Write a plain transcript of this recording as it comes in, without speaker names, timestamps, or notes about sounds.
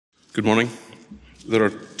Good morning. There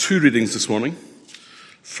are two readings this morning.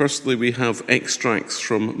 Firstly, we have extracts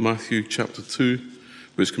from Matthew chapter 2,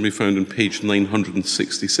 which can be found on page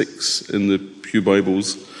 966 in the Pew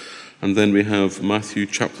Bibles. And then we have Matthew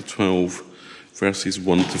chapter 12, verses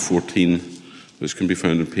 1 to 14, which can be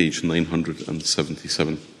found on page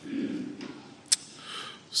 977.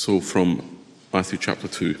 So from Matthew chapter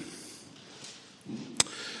 2.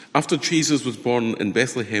 After Jesus was born in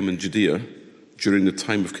Bethlehem in Judea, during the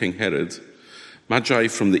time of King Herod, Magi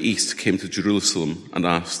from the east came to Jerusalem and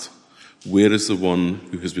asked, "Where is the one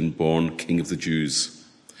who has been born King of the Jews?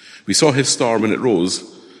 We saw his star when it rose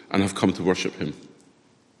and have come to worship him."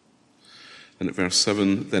 And at verse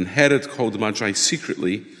 7, then Herod called the Magi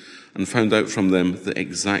secretly and found out from them the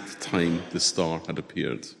exact time the star had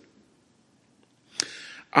appeared.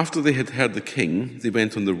 After they had heard the king, they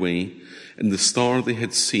went on their way, and the star they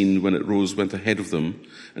had seen when it rose went ahead of them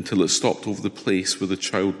until it stopped over the place where the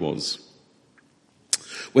child was.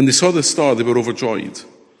 When they saw the star, they were overjoyed.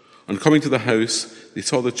 On coming to the house, they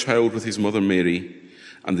saw the child with his mother Mary,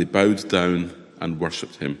 and they bowed down and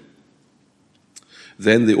worshipped him.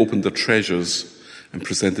 Then they opened their treasures and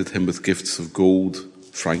presented him with gifts of gold,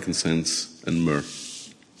 frankincense, and myrrh.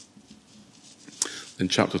 In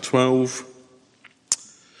chapter 12,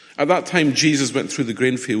 at that time Jesus went through the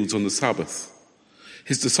grain fields on the Sabbath.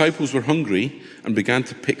 His disciples were hungry and began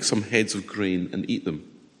to pick some heads of grain and eat them.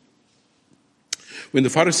 When the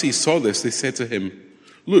Pharisees saw this, they said to him,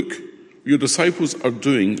 "Look, your disciples are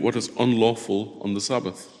doing what is unlawful on the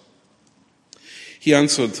Sabbath." He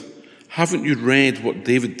answered, "Haven't you read what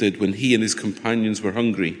David did when he and his companions were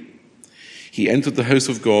hungry? He entered the house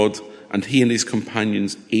of God, and he and his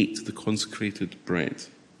companions ate the consecrated bread,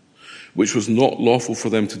 which was not lawful for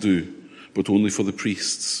them to do, but only for the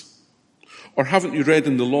priests. Or haven't you read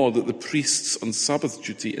in the law that the priests on Sabbath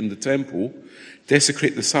duty in the temple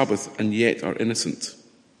desecrate the Sabbath and yet are innocent?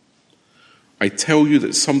 I tell you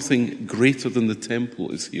that something greater than the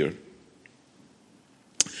temple is here.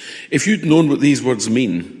 If you'd known what these words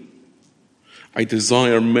mean, I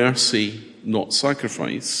desire mercy, not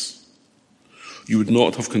sacrifice, you would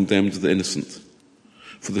not have condemned the innocent,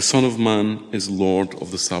 for the Son of Man is Lord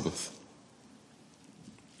of the Sabbath."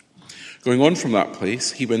 Going on from that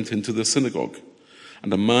place, he went into the synagogue,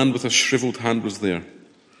 and a man with a shriveled hand was there.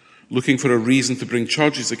 Looking for a reason to bring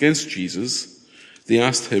charges against Jesus, they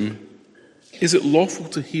asked him, "Is it lawful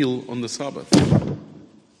to heal on the Sabbath?"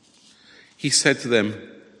 He said to them,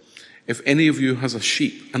 "If any of you has a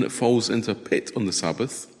sheep and it falls into a pit on the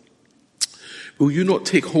Sabbath, will you not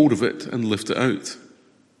take hold of it and lift it out?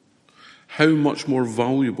 How much more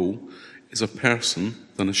valuable is a person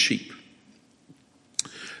than a sheep?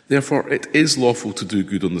 Therefore, it is lawful to do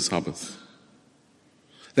good on the Sabbath."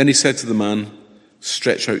 Then he said to the man,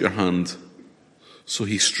 "Stretch out your hand." So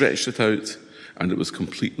he stretched it out, and it was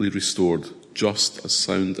completely restored, just as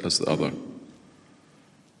sound as the other.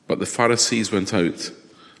 But the Pharisees went out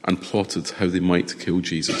and plotted how they might kill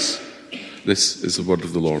Jesus. This is the word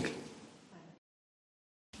of the Lord.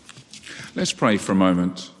 Let's pray for a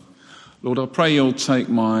moment. Lord, I pray you'll take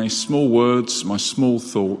my small words, my small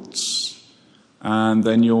thoughts, and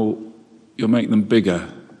then you'll make them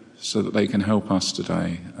bigger so that they can help us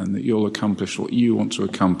today, and that you'll accomplish what you want to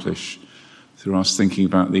accomplish through us thinking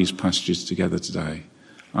about these passages together today.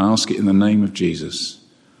 I ask it in the name of Jesus.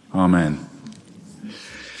 Amen.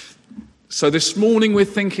 So this morning we're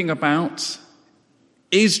thinking about,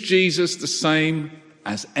 is Jesus the same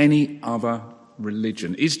as any other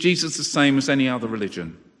religion? Is Jesus the same as any other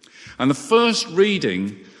religion? And the first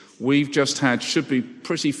reading we've just had should be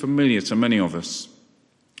pretty familiar to many of us.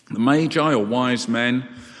 The Magi, or wise men,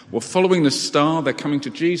 were following the star. They're coming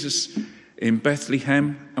to Jesus in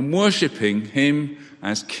Bethlehem and worshipping him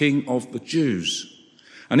as King of the Jews.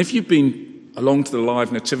 And if you've been along to the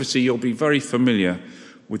live nativity, you'll be very familiar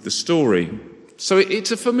with the story. So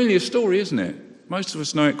it's a familiar story, isn't it? Most of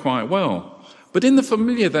us know it quite well. But in the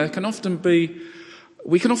familiar,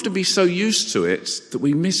 we can often be so used to it that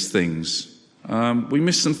we miss things. We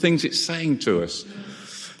miss some things it's saying to us.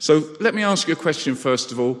 So let me ask you a question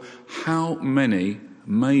first of all. How many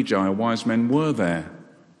Magi, wise men, were there?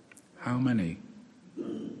 How many?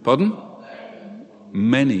 Pardon?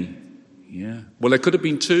 Many. Yeah. Well, there could have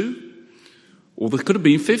been 2, or there could have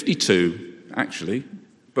been 52, actually.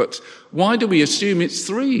 But why do we assume it's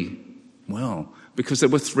 3? Well, because there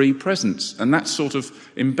were 3 present, and that's sort of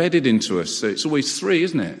embedded into us. So it's always 3,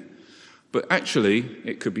 isn't it? But actually,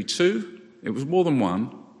 it could be 2. It was more than 1,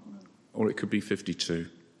 or it could be 52.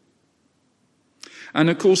 And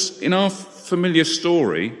of course, in our familiar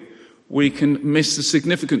story, we can miss the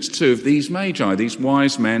significance too of these Magi, these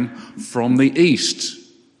wise men from the east.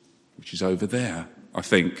 which is over there, I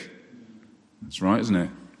think. That's right, isn't it?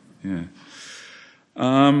 Yeah.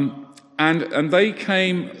 And they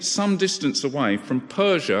came some distance away from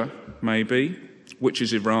Persia, maybe, which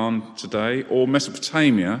is Iran today, or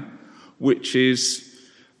Mesopotamia, which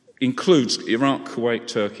includes Iraq, Kuwait,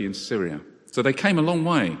 Turkey, and Syria. So they came a long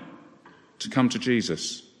way to come to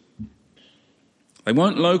Jesus. They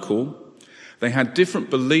weren't local. They had different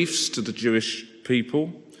beliefs to the Jewish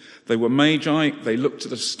people. They were magi. They looked to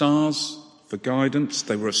the stars for guidance.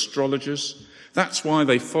 They were astrologers. That's why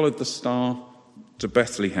they followed the star to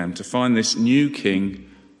Bethlehem to find this new king,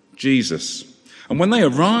 Jesus. And when they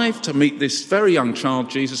arrived to meet this very young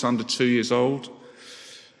child, Jesus, under 2 years old,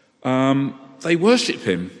 they worship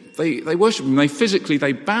him. They worship him.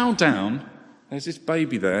 They bow down. There's this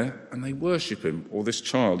baby there, and they worship him, or this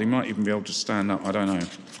child. He might even be able to stand up, I don't know.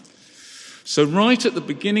 So right at the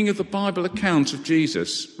beginning of the Bible account of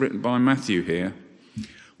Jesus, written by Matthew here,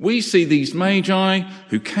 we see these magi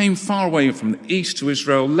who came far away from the east to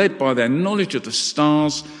Israel, led by their knowledge of the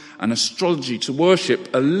stars and astrology, to worship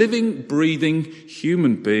a living, breathing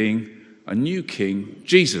human being, a new king,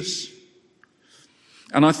 Jesus.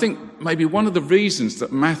 And I think maybe one of the reasons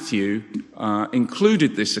that Matthew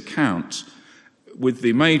included this account with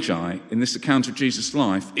the Magi in this account of Jesus'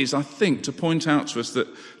 life is, I think, to point out to us that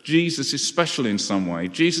Jesus is special in some way.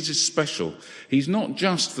 Jesus is special. He's not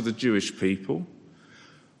just for the Jewish people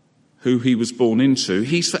who he was born into.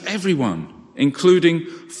 He's for everyone, including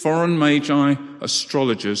foreign Magi,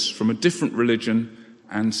 astrologers from a different religion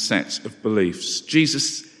and set of beliefs.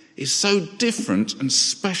 Jesus is so different and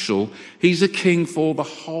special. He's a king for the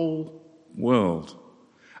whole world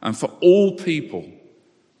and for all people,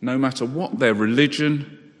 no matter what their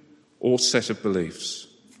religion or set of beliefs.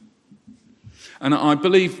 And I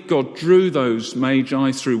believe God drew those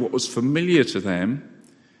magi through what was familiar to them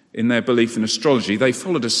in their belief in astrology. They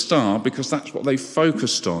followed a star because that's what they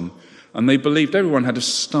focused on. And they believed everyone had a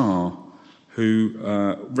star who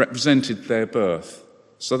represented their birth.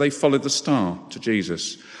 So they followed the star to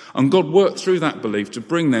Jesus. And God worked through that belief to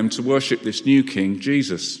bring them to worship this new king,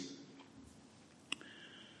 Jesus.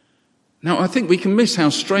 Now, I think we can miss how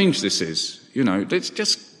strange this is. You know, this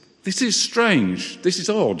is strange. This is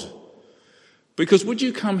odd. Because would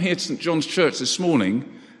you come here to St. John's Church this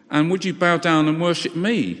morning and would you bow down and worship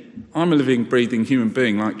me? I'm a living, breathing human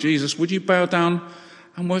being like Jesus. Would you bow down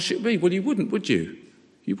and worship me? Well, you wouldn't, would you?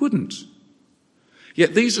 You wouldn't.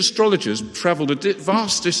 Yet these astrologers travelled a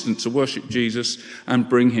vast distance to worship Jesus and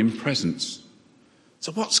bring him presents.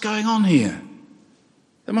 So what's going on here?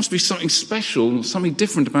 There must be something special, something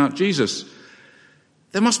different about Jesus.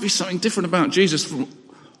 There must be something different about Jesus from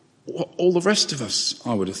all the rest of us,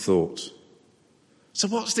 I would have thought. So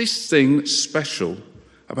what's this thing that's special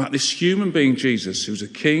about this human being, Jesus, who's a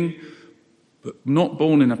king, but not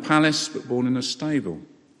born in a palace, but born in a stable?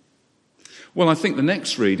 Well, I think the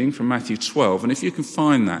next reading from Matthew 12, and if you can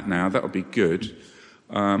find that now, that would be good,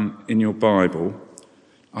 in your Bible.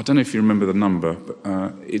 I don't know if you remember the number,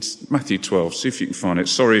 but it's Matthew 12. See if you can find it.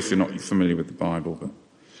 Sorry if you're not familiar with the Bible. But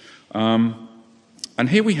and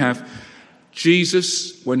here we have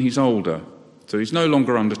Jesus when he's older. So he's no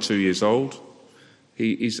longer under 2 years old.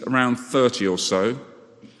 He's around 30 or so.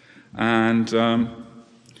 And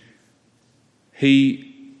he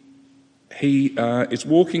is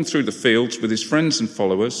walking through the fields with his friends and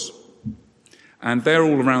followers. And they're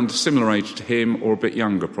all around a similar age to him, or a bit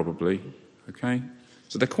younger probably. Okay?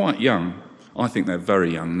 So they're quite young. I think they're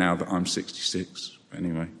very young now that I'm 66.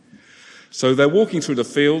 Anyway. So they're walking through the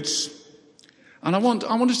fields. And I want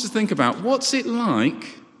us to think about what's it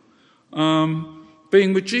like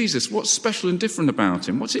being with Jesus? What's special and different about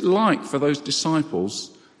him? What's it like for those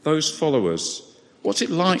disciples, those followers? What's it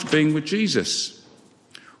like being with Jesus?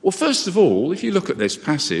 Well, first of all, if you look at this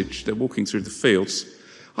passage, they're walking through the fields,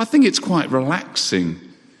 I think it's quite relaxing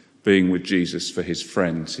being with Jesus for his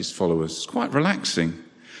friends, his followers. It's quite relaxing.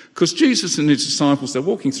 Because Jesus and his disciples, they're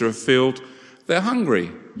walking through a field, they're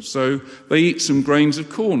hungry, so they eat some grains of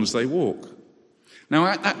corn as they walk. Now,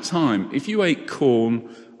 at that time, if you ate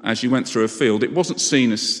corn as you went through a field, it wasn't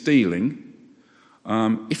seen as stealing.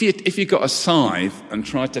 If you got a scythe and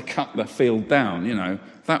tried to cut the field down, you know,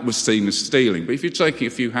 that was seen as stealing. But if you're taking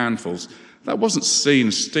a few handfuls, that wasn't seen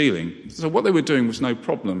as stealing. So what they were doing was no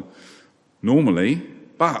problem normally,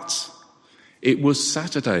 but it was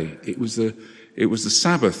Saturday. It was the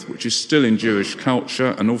Sabbath, which is still in Jewish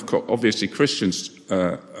culture, and obviously Christians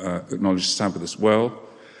acknowledge Sabbath as well.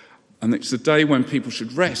 And it's the day when people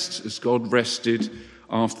should rest, as God rested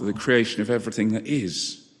after the creation of everything that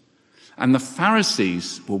is. And the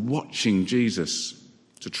Pharisees were watching Jesus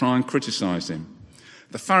to try and criticize him.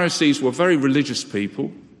 The Pharisees were very religious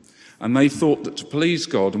people, And they thought that to please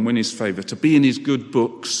God and win his favour, to be in his good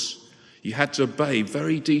books, you had to obey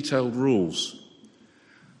very detailed rules.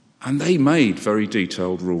 And they made very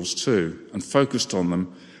detailed rules too, and focused on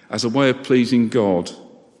them as a way of pleasing God,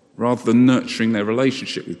 rather than nurturing their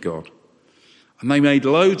relationship with God. And they made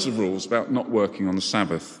loads of rules about not working on the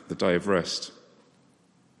Sabbath, the day of rest.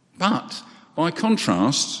 But, by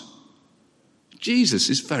contrast, Jesus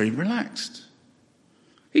is very relaxed.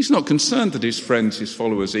 He's not concerned that his friends, his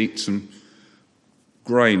followers, eat some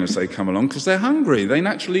grain as they come along, because they're hungry. They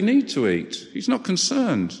naturally need to eat. He's not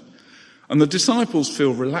concerned. And the disciples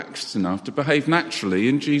feel relaxed enough to behave naturally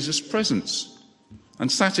in Jesus' presence and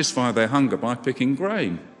satisfy their hunger by picking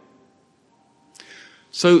grain.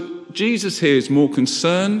 So Jesus here is more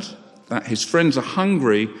concerned that his friends are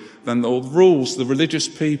hungry than the rules the religious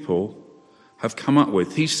people have come up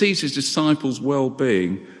with. He sees his disciples'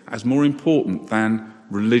 well-being as more important than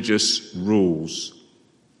religious rules.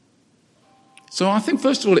 So I think,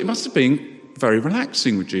 first of all, it must have been very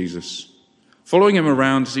relaxing with Jesus, following him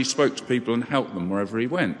around as he spoke to people and helped them wherever he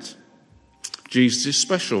went. Jesus is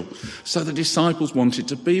special, so the disciples wanted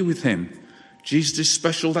to be with him. Jesus is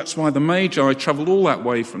special, that's why the Magi travelled all that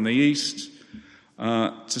way from the east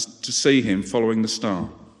to see him following the star.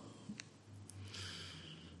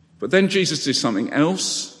 But then Jesus did something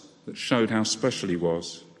else that showed how special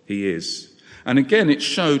he is. And again, it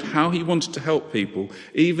showed how he wanted to help people,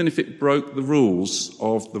 even if it broke the rules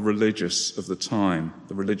of the religious of the time,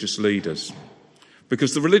 the religious leaders.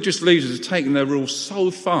 Because the religious leaders had taken their rules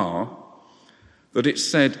so far that it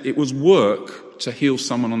said it was work to heal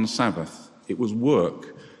someone on the Sabbath. It was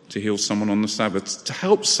work to heal someone on the Sabbath, to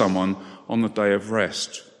help someone on the day of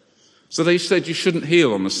rest. So they said you shouldn't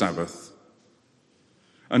heal on the Sabbath.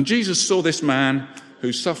 And Jesus saw this man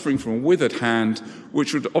who's suffering from a withered hand,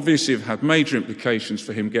 which would obviously have had major implications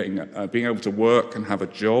for him being able to work and have a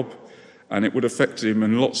job, and it would affect him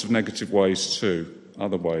in lots of negative ways too,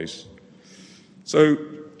 other ways. So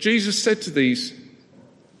Jesus said to these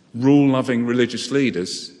rule-loving religious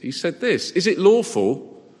leaders, he said this, "Is it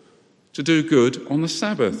lawful to do good on the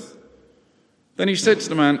Sabbath?" Then he said to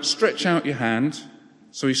the man, "Stretch out your hand."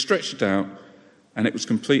 So he stretched it out, and it was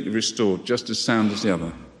completely restored, just as sound as the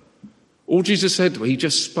other. All Jesus said, he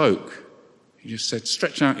just spoke. He just said,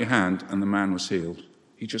 "Stretch out your hand," and the man was healed.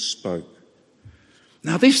 He just spoke.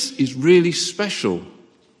 Now this is really special.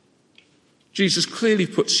 Jesus clearly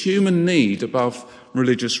puts human need above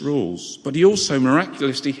religious rules, but he also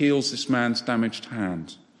miraculously heals this man's damaged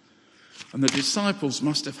hand. And the disciples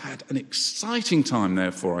must have had an exciting time,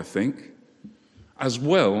 therefore, I think, as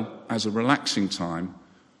well as a relaxing time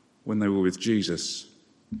when they were with Jesus.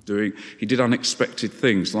 He did unexpected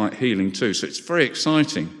things like healing too, so it's very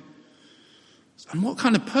exciting. And what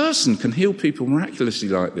kind of person can heal people miraculously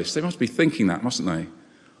like this? They must be thinking that, mustn't they?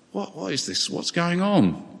 What is this? What's going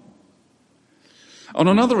on? On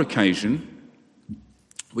another occasion,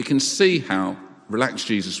 we can see how relaxed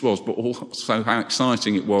Jesus was, but also how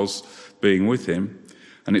exciting it was being with him.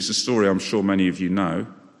 And it's a story I'm sure many of you know.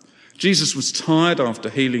 Jesus was tired after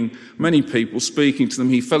healing many people, speaking to them.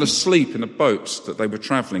 He fell asleep in a boat that they were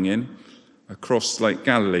travelling in across Lake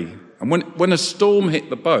Galilee. And when a storm hit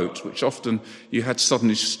the boat, which often you had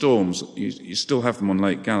sudden storms, you still have them on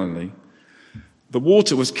Lake Galilee, the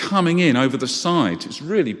water was coming in over the side. It was a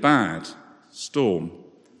really bad storm.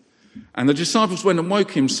 And the disciples went and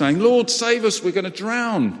woke him, saying, "Lord, save us, we're going to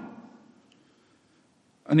drown."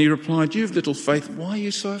 And he replied, "You have little faith, why are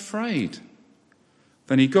you so afraid?"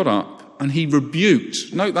 Then he got up and he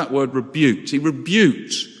rebuked, note that word rebuked, he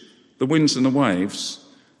rebuked the winds and the waves,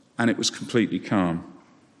 and it was completely calm.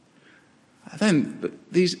 And then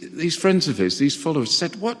these friends of his, these followers,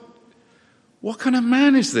 said, What kind of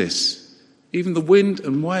man is this? Even the wind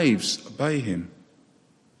and waves obey him.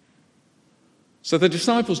 So the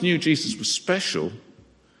disciples knew Jesus was special,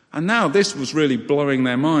 and now this was really blowing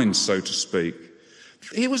their minds, so to speak.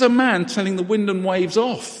 Here was a man telling the wind and waves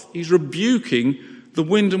off. He's rebuking the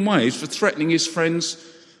wind and waves for threatening his friends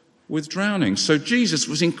with drowning. So Jesus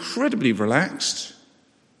was incredibly relaxed,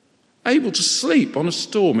 able to sleep on a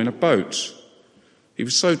storm in a boat. He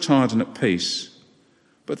was so tired and at peace.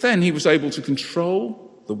 But then he was able to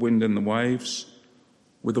control the wind and the waves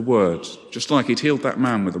with a word, just like he'd healed that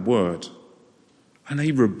man with a word. And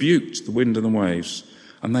he rebuked the wind and the waves,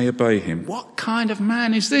 and they obey him. "What kind of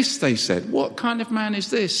man is this?" they said. "What kind of man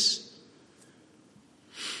is this?"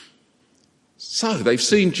 So they've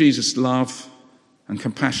seen Jesus' love and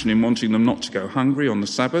compassion in wanting them not to go hungry on the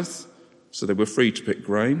Sabbath, so they were free to pick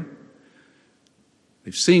grain.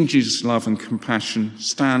 They've seen Jesus' love and compassion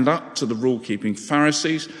stand up to the rule-keeping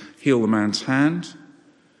Pharisees, heal the man's hand.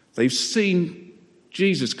 They've seen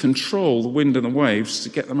Jesus control the wind and the waves to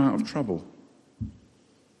get them out of trouble?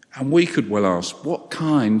 And we could well ask, what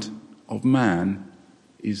kind of man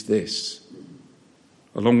is this?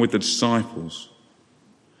 Along with the disciples.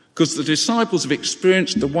 Because the disciples have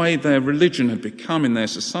experienced the way their religion had become in their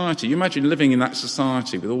society. You imagine living in that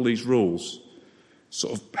society with all these rules,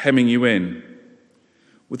 sort of hemming you in,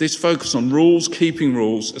 with this focus on rules, keeping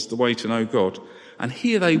rules as the way to know God. And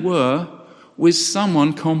here they were with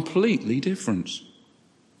someone completely different.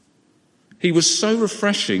 He was so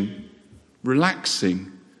refreshing,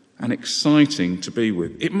 relaxing, and exciting to be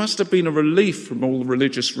with. It must have been a relief from all the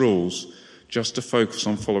religious rules just to focus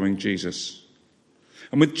on following Jesus.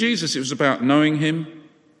 And with Jesus, it was about knowing him,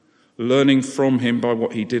 learning from him by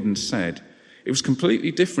what he did and said. It was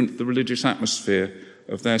completely different to the religious atmosphere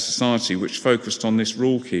of their society, which focused on this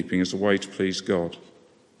rule-keeping as a way to please God.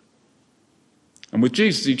 And with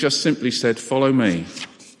Jesus, he just simply said, "Follow me,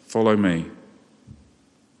 follow me."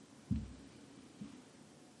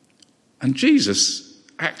 And Jesus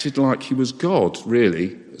acted like he was God,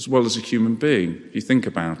 really, as well as a human being, if you think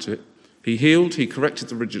about it. He healed, he corrected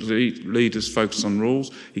the religious leaders' focus on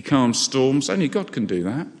rules, he calmed storms. Only God can do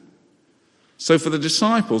that. So for the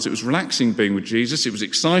disciples, it was relaxing being with Jesus, it was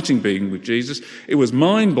exciting being with Jesus, it was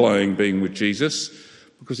mind-blowing being with Jesus,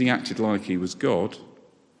 because he acted like he was God,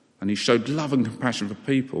 and he showed love and compassion for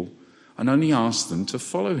people, and only asked them to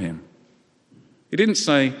follow him. He didn't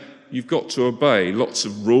say, you've got to obey lots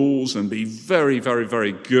of rules and be very, very,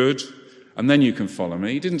 very good, and then you can follow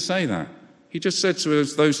me. He didn't say that. He just said to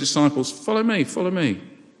those disciples, follow me, follow me.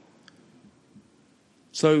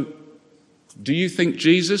 So, do you think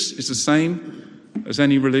Jesus is the same as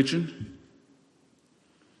any religion?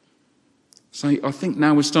 So I think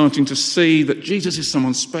now we're starting to see that Jesus is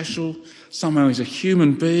someone special. Somehow he's a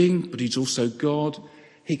human being, but he's also God.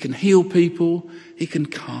 He can heal people. He can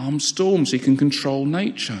calm storms. He can control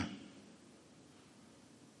nature.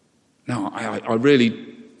 Now, I really...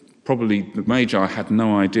 Probably the Magi had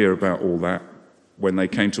no idea about all that when they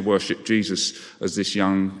came to worship Jesus as this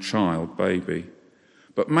young child, baby.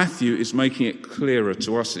 But Matthew is making it clearer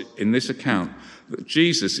to us in this account that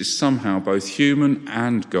Jesus is somehow both human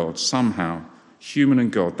and God. Somehow, human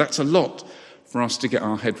and God. That's a lot for us to get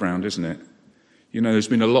our head round, isn't it? You know, there's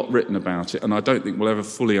been a lot written about it, and I don't think we'll ever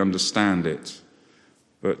fully understand it.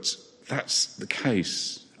 But that's the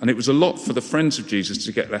case. And it was a lot for the friends of Jesus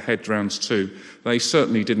to get their head round too. They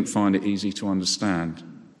certainly didn't find it easy to understand.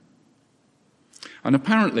 And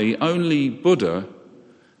apparently only Buddha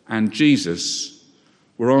and Jesus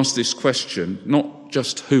were asked this question, not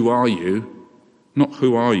just who are you, but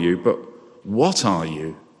what are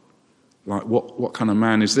you? Like what kind of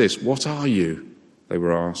man is this? What are you? They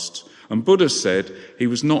were asked. And Buddha said he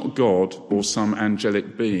was not God or some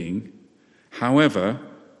angelic being. However,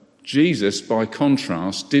 Jesus, by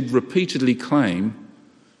contrast, did repeatedly claim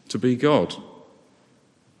to be God.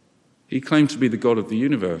 He claimed to be the God of the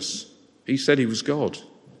universe. He said he was God.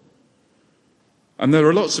 And there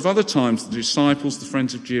are lots of other times the disciples, the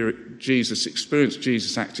friends of Jesus, experienced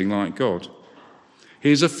Jesus acting like God.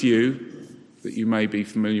 Here's a few that you may be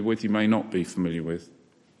familiar with, you may not be familiar with.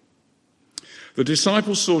 The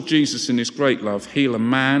disciples saw Jesus in his great love heal a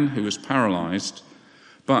man who was paralyzed,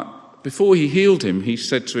 but before he healed him, he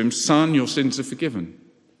said to him, "Son, your sins are forgiven.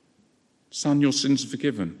 Son, your sins are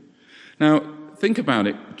forgiven." Now, think about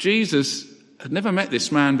it. Jesus had never met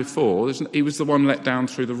this man before. He was the one let down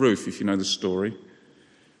through the roof, if you know the story,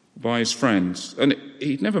 by his friends. And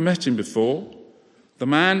he'd never met him before. The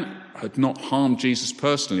man had not harmed Jesus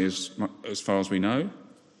personally, as far as we know.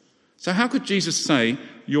 So how could Jesus say,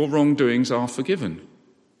 your wrongdoings are forgiven?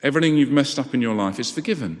 Everything you've messed up in your life is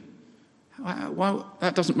forgiven. Well,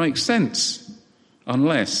 that doesn't make sense.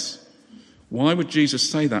 Why would Jesus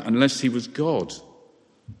say that unless he was God,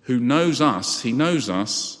 who knows us, he knows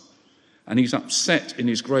us, and he's upset in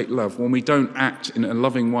his great love when we don't act in a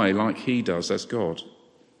loving way like he does as God.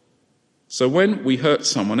 So when we hurt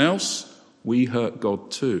someone else, we hurt God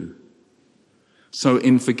too. So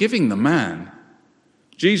in forgiving the man,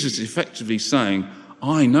 Jesus is effectively saying,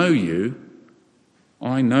 I know you,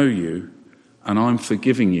 and I'm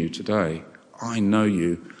forgiving you today. I know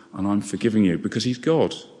you, and I'm forgiving you, because he's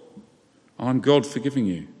God. I'm God forgiving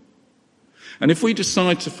you. And if we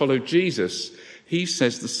decide to follow Jesus, he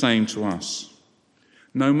says the same to us.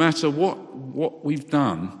 No matter what we've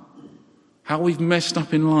done, how we've messed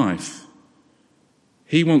up in life,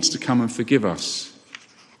 he wants to come and forgive us.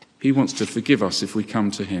 He wants to forgive us if we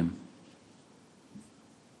come to him.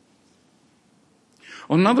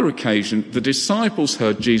 On another occasion, the disciples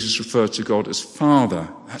heard Jesus refer to God as Father.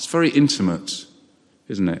 That's very intimate,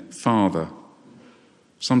 isn't it? Father.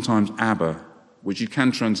 Sometimes Abba. which you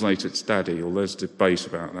can translate as daddy, or there's debate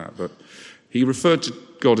about that, but he referred to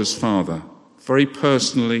God as Father, very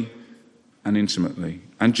personally and intimately.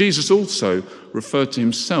 And Jesus also referred to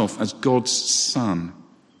himself as God's Son.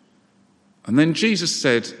 And then Jesus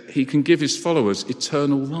said he can give his followers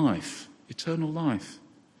eternal life. Eternal life.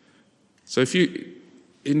 So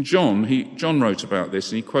in John wrote about this,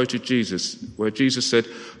 and he quoted Jesus, where Jesus said,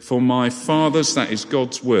 "For my Father's," that is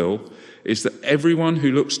God's will, "is that everyone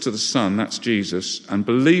who looks to the Son," that's Jesus, "and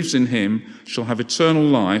believes in him shall have eternal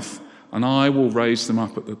life, and I will raise them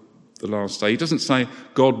up at the last day." He doesn't say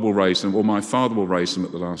God will raise them or my Father will raise them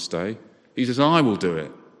at the last day. He says, I will do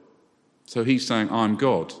it. So he's saying, I'm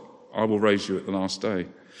God. I will raise you at the last day.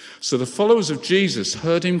 So the followers of Jesus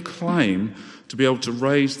heard him claim to be able to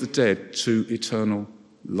raise the dead to eternal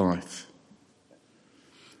life.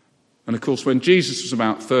 And of course, when Jesus was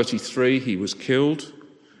about 33, he was killed.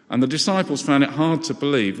 And the disciples found it hard to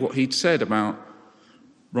believe what he'd said about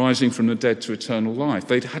rising from the dead to eternal life.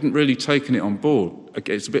 They hadn't really taken it on board.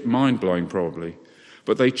 It's a bit mind-blowing probably.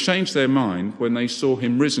 But they changed their mind when they saw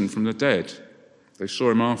him risen from the dead. They saw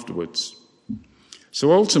him afterwards.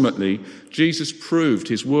 So ultimately, Jesus proved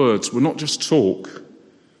his words were not just talk.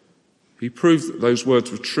 He proved that those words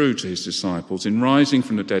were true to his disciples in rising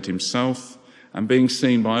from the dead himself and being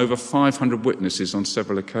seen by over 500 witnesses on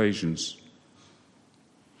several occasions.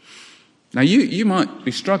 Now, you might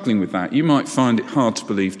be struggling with that. You might find it hard to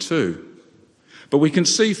believe too. But we can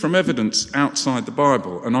see from evidence outside the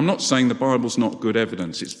Bible, and I'm not saying the Bible's not good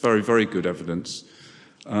evidence. It's very, very good evidence.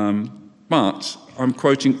 But I'm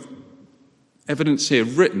quoting evidence here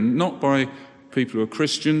written not by people who are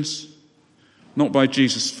Christians, not by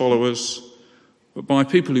Jesus' followers, but by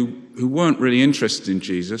people who weren't really interested in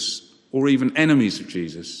Jesus or even enemies of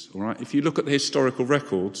Jesus. All right? If you look at the historical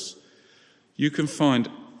records, you can find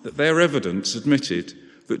that their evidence admitted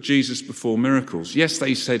that Jesus performed miracles. Yes,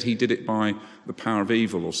 they said he did it by the power of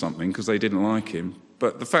evil or something because they didn't like him,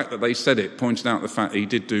 but the fact that they said it pointed out the fact that he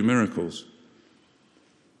did do miracles.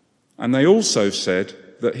 And they also said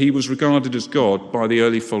that he was regarded as God by the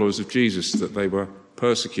early followers of Jesus that they were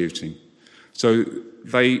persecuting. So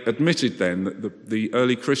they admitted then that the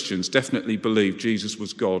early Christians definitely believed Jesus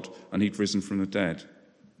was God and he'd risen from the dead.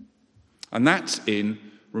 And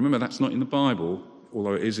remember, that's not in the Bible,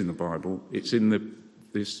 although it is in the Bible. It's in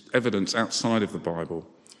this evidence outside of the Bible.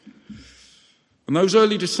 And those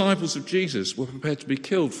early disciples of Jesus were prepared to be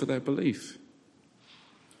killed for their belief.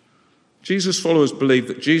 Jesus' followers believed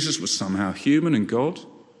that Jesus was somehow human and God,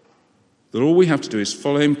 that all we have to do is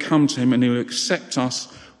follow him, come to him, and he'll accept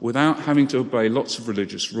us without having to obey lots of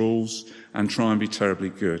religious rules and try and be terribly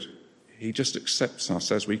good. He just accepts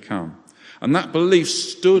us as we come. And that belief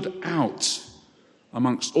stood out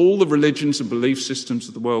amongst all the religions and belief systems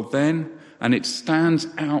of the world then, and it stands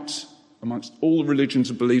out amongst all the religions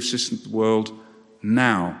and belief systems of the world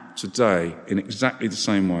now, today, in exactly the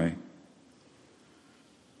same way.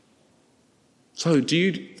 So, do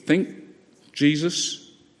you think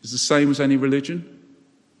Jesus is the same as any religion?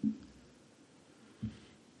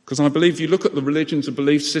 Because I believe if you look at the religions and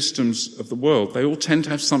belief systems of the world, they all tend to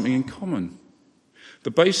have something in common.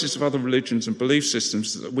 The basis of other religions and belief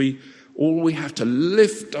systems is that we have to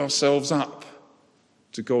lift ourselves up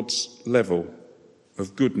to God's level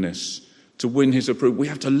of goodness to win his approval. We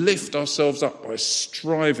have to lift ourselves up by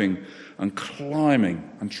striving and climbing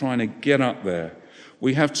and trying to get up there.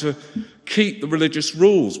 We have to keep the religious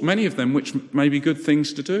rules, many of them which may be good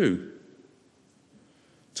things to do,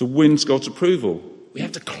 to win God's approval. We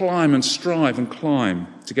have to climb and strive and climb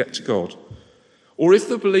to get to God. Or if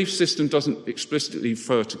the belief system doesn't explicitly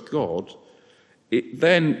refer to God, it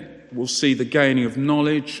then will see the gaining of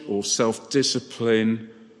knowledge or self-discipline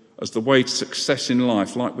as the way to success in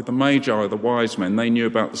life. Like with the Magi, the wise men, they knew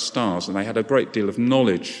about the stars and they had a great deal of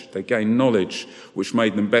knowledge. They gained knowledge which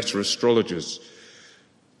made them better astrologers.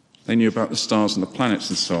 They knew about the stars and the planets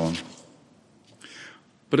and so on.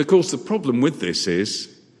 But of course the problem with this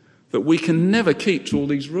is that we can never keep to all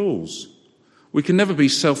these rules. We can never be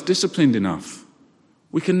self-disciplined enough.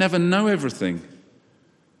 We can never know everything.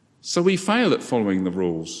 So we fail at following the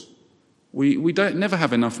rules. We never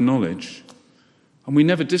have enough knowledge, and we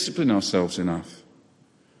never discipline ourselves enough.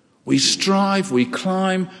 We strive, we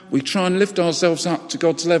climb, we try and lift ourselves up to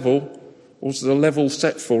God's level, or to the level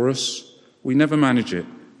set for us. We never manage it.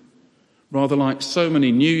 Rather like so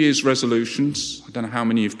many New Year's resolutions, I don't know how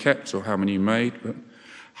many you've kept or how many you made, but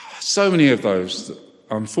so many of those that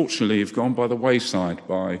unfortunately have gone by the wayside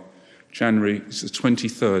by January. It's the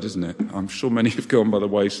 23rd, isn't it? I'm sure many have gone by the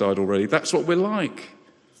wayside already. That's what we're like.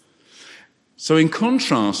 So in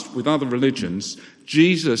contrast with other religions,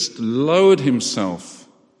 Jesus lowered himself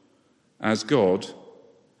as God,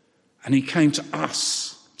 and he came to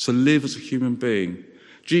us to live as a human being.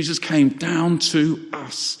 Jesus came down to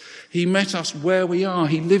us. He met us where we are.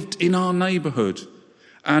 He lived in our neighbourhood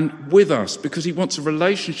and with us because he wants a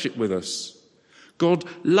relationship with us. God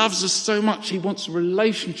loves us so much, he wants a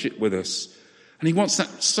relationship with us. And he wants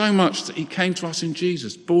that so much that he came to us in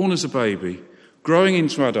Jesus, born as a baby, growing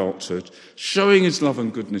into adulthood, showing his love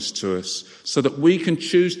and goodness to us so that we can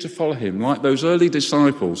choose to follow him. Like those early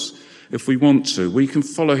disciples, if we want to, we can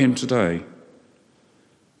follow him today.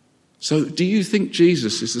 So do you think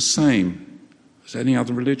Jesus is the same as any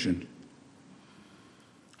other religion?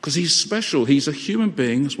 Because he's special. He's a human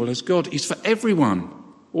being as well as God. He's for everyone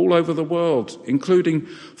all over the world, including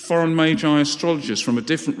foreign magi astrologers from a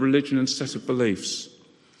different religion and set of beliefs.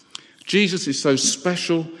 Jesus is so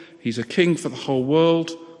special. He's a king for the whole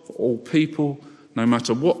world, for all people, no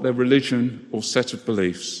matter what their religion or set of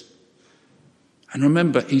beliefs. And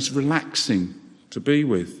remember, he's relaxing to be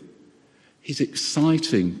with. He's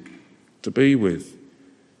exciting to be with.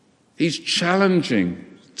 He's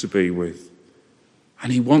challenging to be with.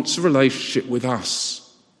 And he wants a relationship with us.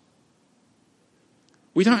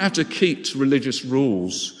 We don't have to keep to religious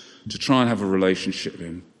rules to try and have a relationship with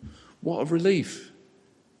him. What a relief.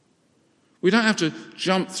 We don't have to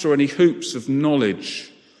jump through any hoops of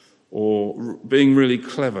knowledge or being really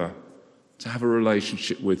clever to have a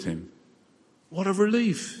relationship with him. What a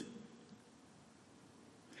relief.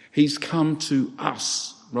 He's come to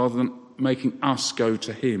us rather than making us go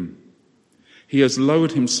to him. He has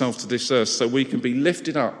lowered himself to this earth so we can be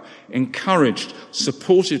lifted up, encouraged,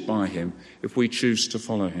 supported by him if we choose to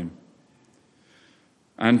follow him.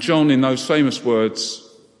 And John, in those famous words,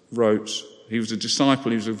 wrote, he was a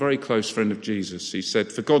disciple, he was a very close friend of Jesus. He said,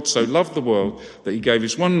 "For God so loved the world that he gave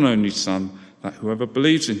his one and only Son, that whoever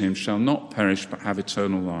believes in him shall not perish but have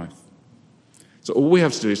eternal life." So all we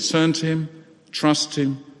have to do is turn to him, trust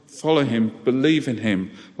him, follow him, believe in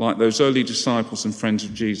him, like those early disciples and friends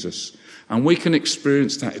of Jesus. And we can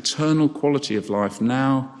experience that eternal quality of life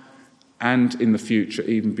now and in the future,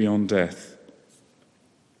 even beyond death.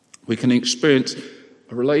 We can experience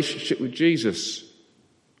a relationship with Jesus,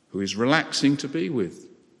 who is relaxing to be with,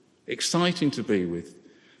 exciting to be with,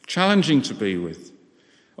 challenging to be with.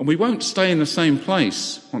 And we won't stay in the same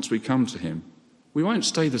place once we come to him. We won't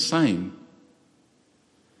stay the same,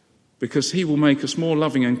 because he will make us more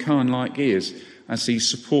loving and kind like he is, as he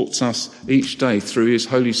supports us each day through his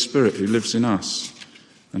Holy Spirit who lives in us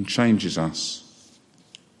and changes us.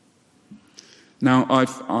 Now,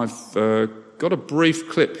 I've got a brief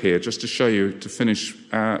clip here just to show you, to finish,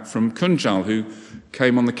 from Kunjal, who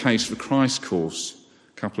came on the Case for Christ course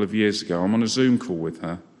a couple of years ago. I'm on a Zoom call with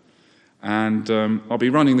her, and I'll be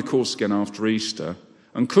running the course again after Easter.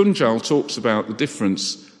 And Kunjal talks about the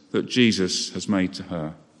difference that Jesus has made to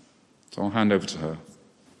her. So I'll hand over to her.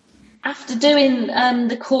 After doing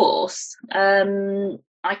the course,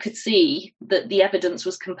 I could see that the evidence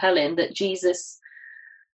was compelling that Jesus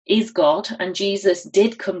is God, and Jesus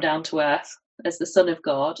did come down to earth as the Son of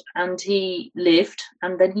God, and he lived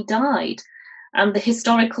and then he died. And the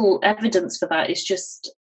historical evidence for that is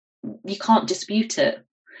just, you can't dispute it.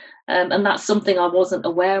 And that's something I wasn't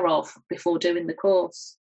aware of before doing the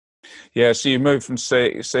course. Yeah, so you moved from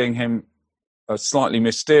seeing him slightly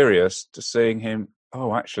mysterious to seeing him,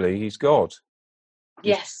 oh, actually, he's God.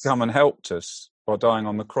 Yes. He's come and helped us by dying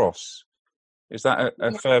on the cross. Is that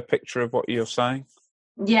a fair picture of what you're saying?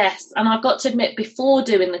 Yes, and I've got to admit, before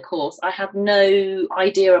doing the course, I had no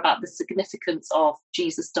idea about the significance of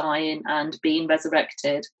Jesus dying and being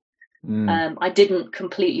resurrected. I didn't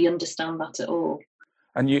completely understand that at all.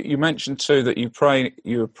 And you mentioned too that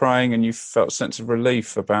you were praying and you felt a sense of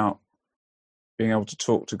relief about being able to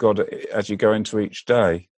talk to God as you go into each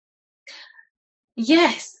day.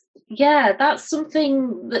 Yes, yeah, that's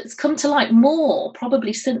something that's come to light more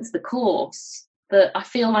probably since the course, that I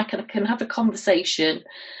feel like I can have a conversation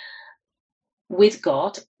with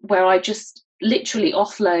God where I just literally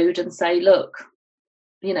offload and say, look,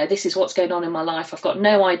 this is what's going on in my life. I've got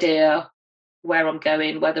no idea where I'm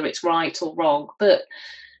going, whether it's right or wrong, but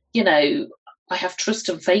I have trust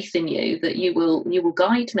and faith in you that you will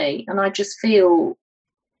guide me. And I just feel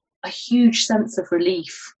a huge sense of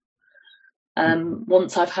relief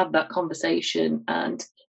once I've had that conversation. And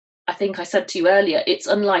I think I said to you earlier, it's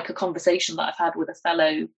unlike a conversation that I've had with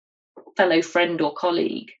a fellow friend or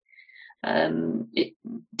colleague. It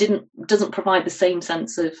doesn't provide the same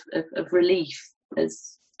sense of relief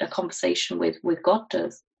as a conversation with God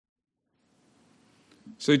does.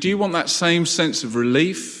 So do you want that same sense of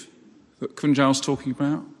relief that Kunjal's talking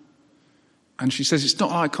about? And she says it's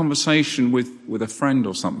not like a conversation with a friend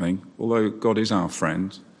or something, although God is our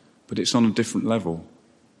friend, but it's on a different level.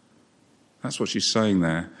 That's what she's saying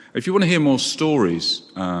there. If you want to hear more stories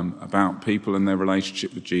about people and their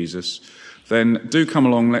relationship with Jesus, then do come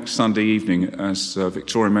along next Sunday evening, as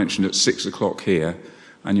Victoria mentioned, at 6 o'clock here,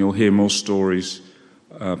 and you'll hear more stories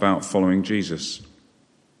about following Jesus.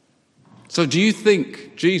 So do you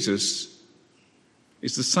think Jesus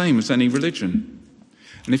is the same as any religion?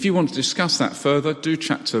 And if you want to discuss that further, do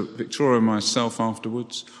chat to Victoria and myself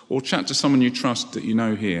afterwards, or chat to someone you trust that you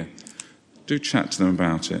know here. Do chat to them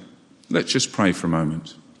about it. Let's just pray for a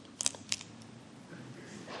moment.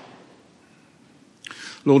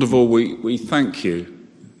 Lord of all, we thank you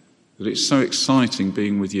that it's so exciting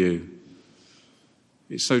being with you.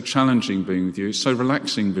 It's so challenging being with you. It's so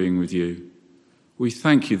relaxing being with you. We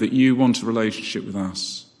thank you that you want a relationship with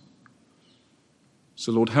us.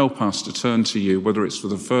 So Lord, help us to turn to you, whether it's for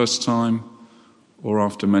the first time or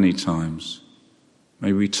after many times.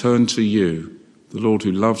 May we turn to you, the Lord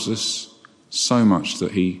who loves us so much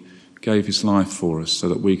that he gave his life for us so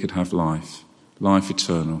that we could have life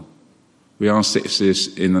eternal. We ask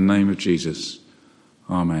this in the name of Jesus.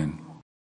 Amen.